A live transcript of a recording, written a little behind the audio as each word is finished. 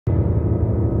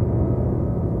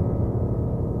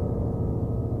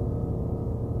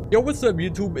Yo, what's up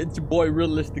YouTube? It's your boy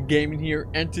Realistic Gaming here,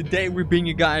 and today we're bringing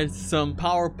you guys some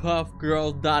Powerpuff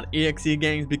Girls.Exe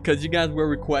games because you guys were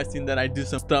requesting that I do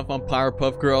some stuff on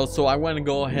Powerpuff Girls. So I went to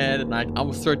go ahead and I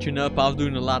was searching up, I was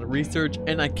doing a lot of research,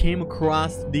 and I came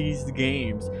across these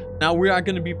games. Now we are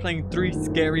going to be playing 3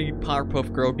 scary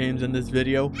Powerpuff Girl games in this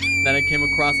video that I came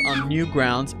across on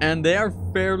Newgrounds, and they are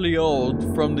fairly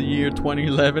old, from the year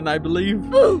 2011 I believe.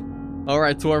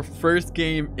 Alright, so our first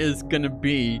game is gonna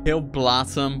be Kill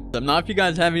Blossom. Now if you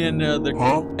guys have any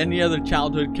other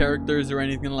childhood characters or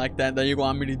anything like that that you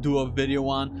want me to do a video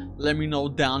on, let me know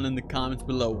down in the comments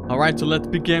below. Alright, so let's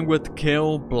begin with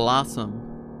Kill Blossom.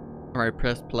 Alright,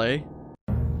 press play.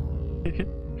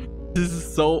 This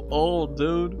is so old,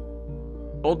 dude.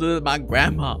 Older than my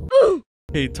grandma.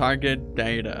 Okay, target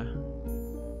data.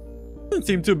 Doesn't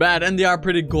seem too bad, and they are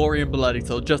pretty gory and bloody,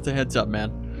 so just a heads up,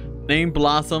 man. Name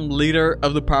Blossom, leader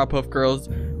of the Powerpuff Girls,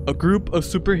 a group of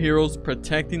superheroes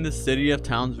protecting the city of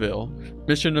Townsville.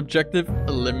 Mission objective,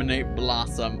 eliminate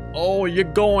Blossom. Oh, you're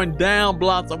going down,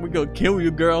 Blossom. We gonna kill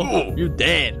you, girl. You're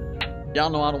dead.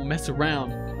 Y'all know I don't mess around.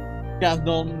 You guys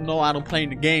don't know I don't play in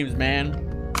the games, man.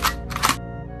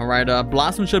 Alright,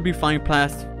 Blossom should be flying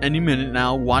past any minute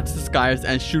now. Watch the skies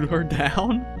and shoot her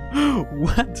down.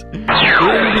 What? We're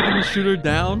really gonna shoot her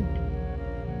down?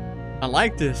 I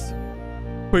like this.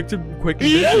 Quick and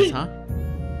vicious, huh?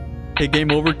 Okay,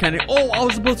 game over. Can it? Oh, I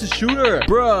was supposed to shoot her,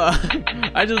 bruh.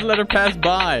 I just let her pass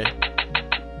by.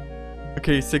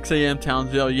 Okay, 6 a.m.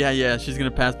 Townsville. Yeah, she's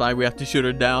gonna pass by. We have to shoot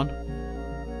her down.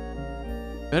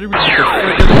 Better be like a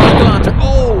freaking rocket launcher.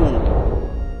 Oh!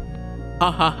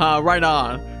 Ha, right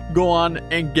on. Go on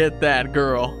and get that,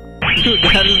 girl. Dude,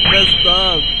 that is messed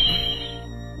up.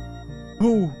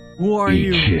 Who are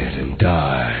you? Eat shit and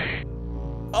die.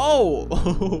 Oh,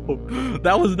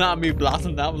 that was not me,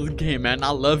 Blossom. That was the game, man.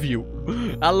 I love you.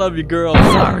 I love you, girl.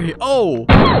 Sorry. Oh.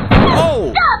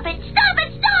 Stop it.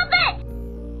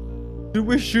 Dude,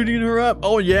 we're shooting her up.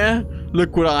 Oh, yeah.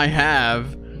 Look what I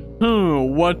have.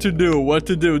 What to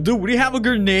do? Dude, we have a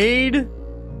grenade.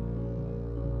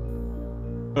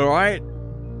 All right.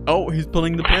 Oh, he's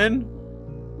pulling the pin.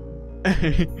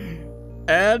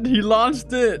 And he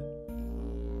launched it.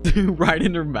 Right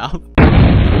in her mouth.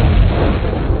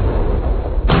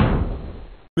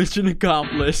 Mission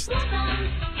accomplished. Dude,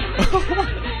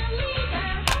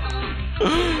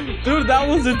 that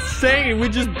was insane. We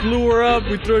just blew her up.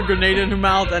 We threw a grenade in her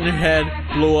mouth and her head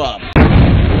blew up.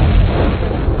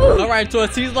 Alright, so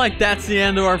it seems like that's the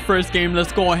end of our first game.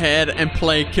 Let's go ahead and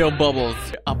play Kill Bubbles.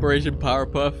 Operation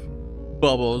Powerpuff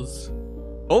Bubbles.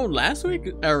 Oh, last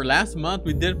month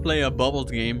we did play a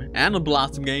Bubbles game and a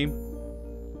Blossom game.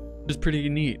 Which is pretty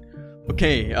neat.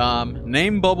 Okay,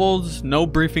 name Bubbles. No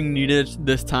briefing needed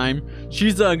this time.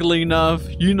 She's ugly enough.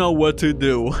 You know what to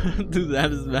do. Dude,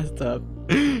 that is messed up.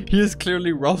 He is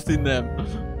clearly roasting them.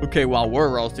 Okay, while we're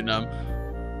roasting them.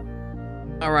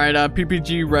 Alright,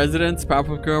 PPG residence.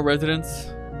 Powerpuff Girl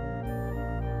residence.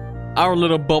 Our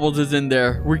little Bubbles is in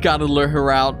there. We gotta lure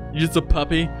her out. Use a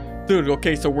puppy. Dude,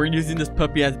 okay, so we're using this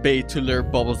puppy as bait to lure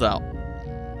Bubbles out.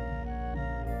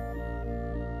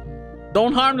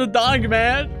 Don't harm the dog,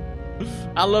 man.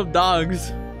 I love dogs.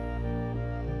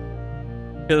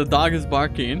 Okay, the dog is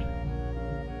barking.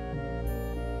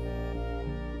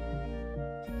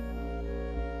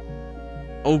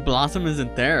 Oh, Blossom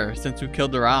isn't there since we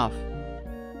killed her off.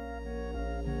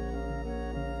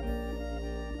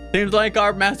 Seems like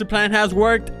our master plan has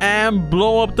worked. And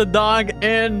blow up the dog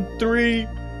in 3,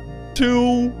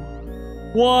 2,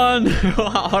 1.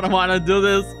 I don't want to do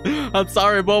this. I'm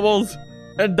sorry, Bubbles.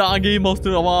 And Doggy most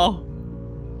of all.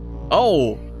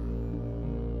 Oh,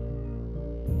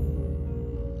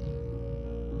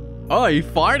 he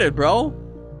farted, bro.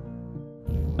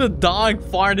 The dog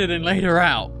farted and laid her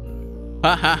out.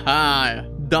 Ha,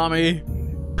 dummy.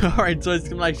 Alright, so it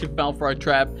seems like she fell for our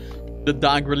trap. The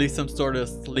dog released some sort of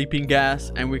sleeping gas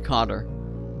and we caught her.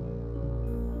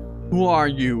 Who are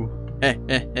you?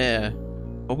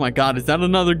 Oh my god, is that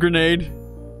another grenade?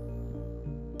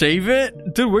 Shave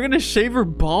it? Dude, we're gonna shave her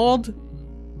bald?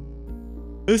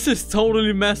 This is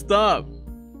totally messed up.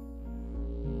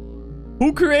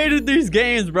 Who created these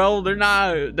games, bro?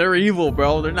 They're evil,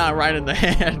 bro. They're not right in the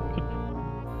head.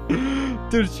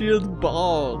 Dude, she is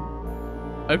bald.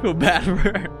 I feel bad for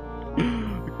her.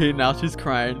 Okay, now she's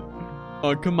crying.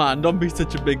 Oh, come on. Don't be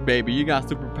such a big baby. You got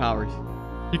superpowers.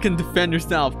 You can defend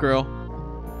yourself, girl.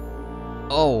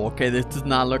 Oh, okay. This does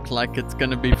not look like it's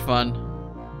gonna be fun.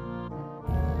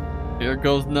 Here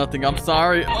goes nothing. I'm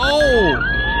sorry.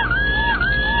 Oh!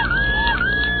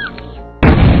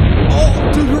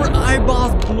 Dude, her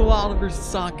eyeballs blew out of her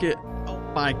socket. Oh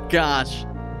my gosh.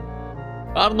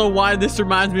 I don't know why this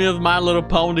reminds me of My Little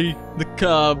Pony, the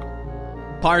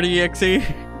Party.Exe.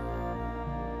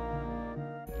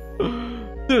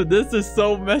 Dude, this is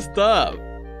so messed up.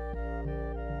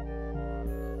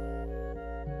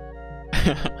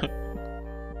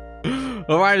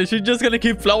 Alright, is she just gonna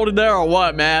keep floating there or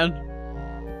what, man?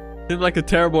 Seems like a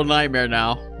terrible nightmare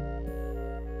now.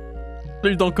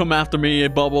 Please don't come after me,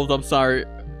 Bubbles. I'm sorry.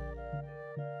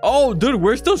 Oh, dude,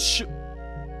 we're still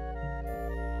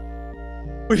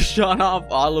we shot off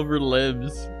all of her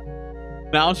limbs.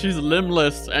 Now she's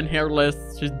limbless and hairless.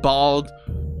 She's bald.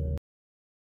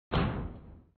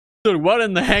 Dude, what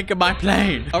in the heck am I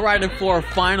playing? Alright, and for our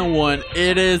final one,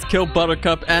 it is Kill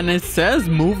Buttercup, and it says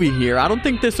movie here. I don't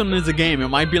think this one is a game. It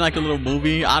might be like a little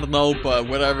movie. I don't know, but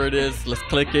whatever it is, let's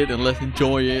click it and let's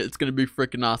enjoy it. It's gonna be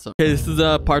freaking awesome. Okay, this is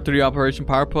part 3 Operation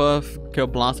Powerpuff. Kill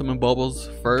Blossom and Bubbles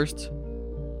first.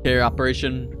 Okay,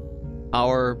 Operation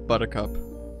Power Buttercup.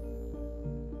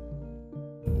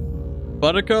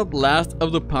 Buttercup, last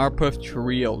of the Powerpuff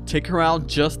trio. Take her out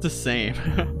just the same.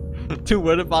 Dude,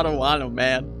 what if I don't want him,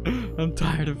 man? I'm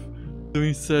tired of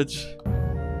doing such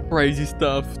crazy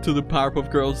stuff to the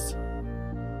Powerpuff Girls.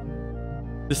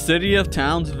 The city of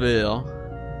Townsville.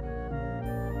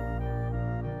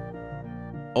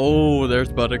 Oh,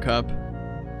 there's Buttercup.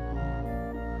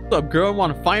 What's up, girl?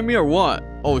 Want to fight me or what?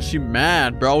 Oh, she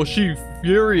mad, bro. She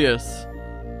furious.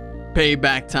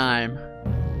 Payback time.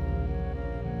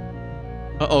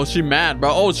 Uh-oh, she mad,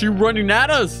 bro. Oh, she running at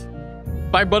us.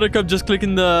 By Buttercup, just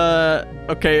clicking the...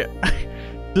 Okay.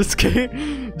 just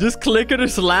click it or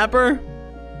slap her.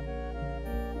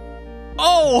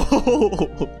 Oh!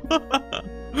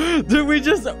 Dude, we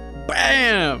just...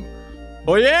 Bam!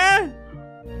 Oh, yeah?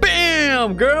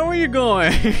 Bam! Girl, where you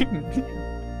going?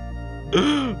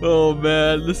 Oh,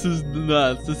 man. This is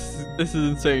nuts. This is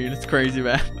insane. It's crazy,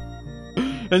 man.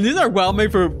 And these are well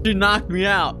made for... She knocked me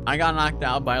out. I got knocked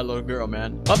out by a little girl,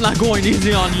 man. I'm not going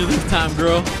easy on you this time,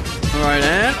 girl. Alright,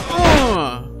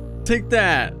 and take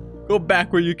that. Go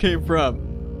back where you came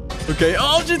from. Okay.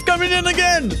 Oh, she's coming in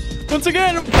again. Once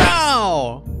again.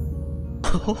 Wow.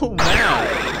 Oh,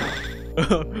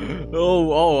 man.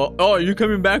 Oh, you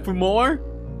coming back for more?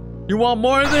 You want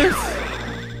more of this?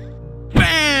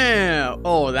 Bam.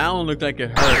 Oh, that one looked like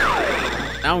it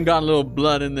hurt. That one got a little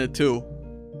blood in there, too.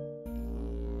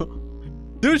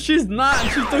 Dude, she's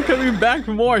still coming back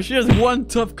for more. She has one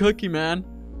tough cookie, man.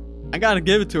 I gotta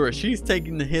give it to her. She's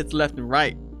taking the hits left and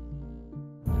right.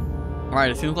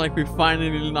 Alright, it seems like we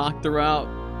finally knocked her out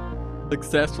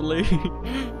successfully.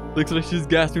 Looks like she's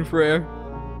gasping for air.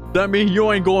 That means you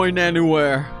ain't going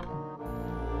anywhere.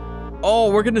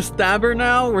 Oh, we're gonna stab her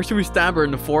now? Where should we stab her?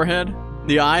 In the forehead?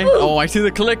 The eye? Oh, I see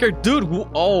the clicker. Dude,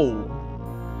 oh.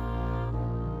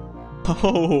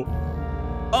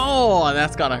 Oh,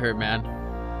 that's gotta hurt, man.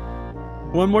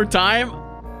 One more time?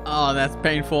 Oh, that's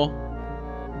painful.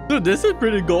 Dude, this is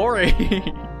pretty gory.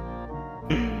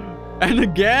 And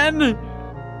again?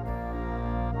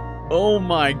 Oh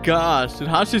my gosh. Dude,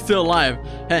 how's she still alive?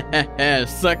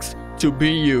 Sucks to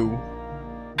be you.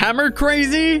 Hammer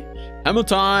crazy? Hammer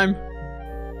time.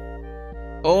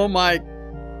 Oh my.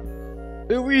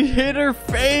 Dude, we hit her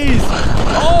face.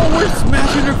 Oh, we're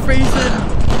smashing her face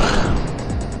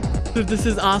in. Dude, this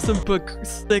is awesome but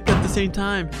sick at the same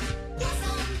time.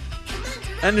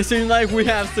 And it seems like we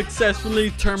have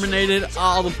successfully terminated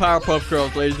all the Powerpuff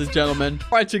Girls, ladies and gentlemen.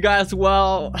 Alright, you guys,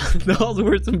 well, those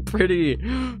were some pretty...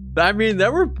 I mean, they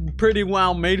were pretty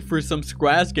well made for some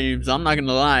Scratch games, I'm not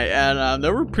gonna lie. And they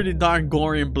were pretty darn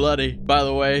gory and bloody, by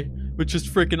the way, which is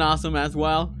freaking awesome as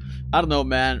well. I don't know,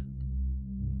 man.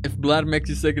 If blood makes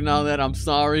you sick and all that, I'm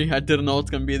sorry. I didn't know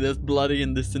it's gonna be this bloody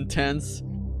and this intense.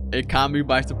 It caught me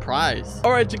by surprise.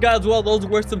 Alright, you guys, well, those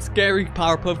were some scary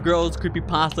Powerpuff Girls,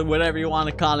 creepypasta, whatever you want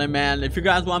to call it, man. If you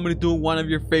guys want me to do one of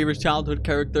your favorite childhood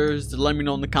characters, let me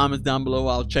know in the comments down below.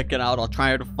 I'll check it out. I'll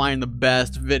try to find the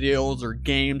best videos or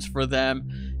games for them.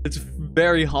 It's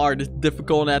very hard. It's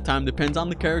difficult at times. Depends on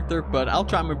the character, but I'll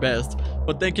try my best.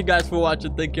 But thank you guys for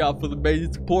watching. Thank you all for the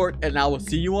amazing support, and I will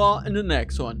see you all in the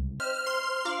next one.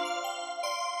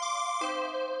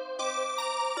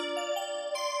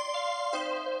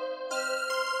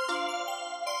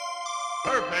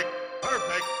 Perfect,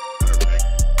 perfect.